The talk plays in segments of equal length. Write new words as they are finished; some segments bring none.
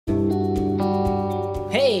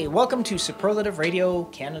Hey, welcome to Superlative Radio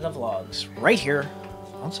Canada Vlogs, right here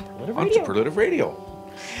on Superlative Radio. On Superlative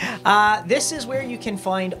Radio. This is where you can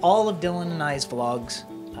find all of Dylan and I's vlogs.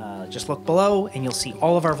 Just look below and you'll see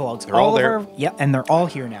all of our vlogs. They're all there. And they're all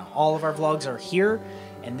here now. All of our vlogs are here,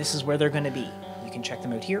 and this is where they're going to be. You can check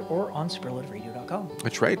them out here or on superlativeradio.com.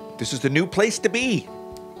 That's right. This is the new place to be.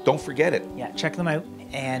 Don't forget it. Yeah, check them out.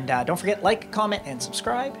 And don't forget, like, comment, and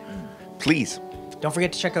subscribe. Please. Don't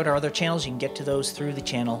forget to check out our other channels. You can get to those through the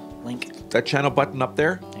channel link. That channel button up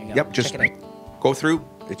there. There you go. Yep, just Check it out. go through.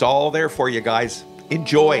 It's all there for you guys.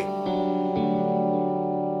 Enjoy.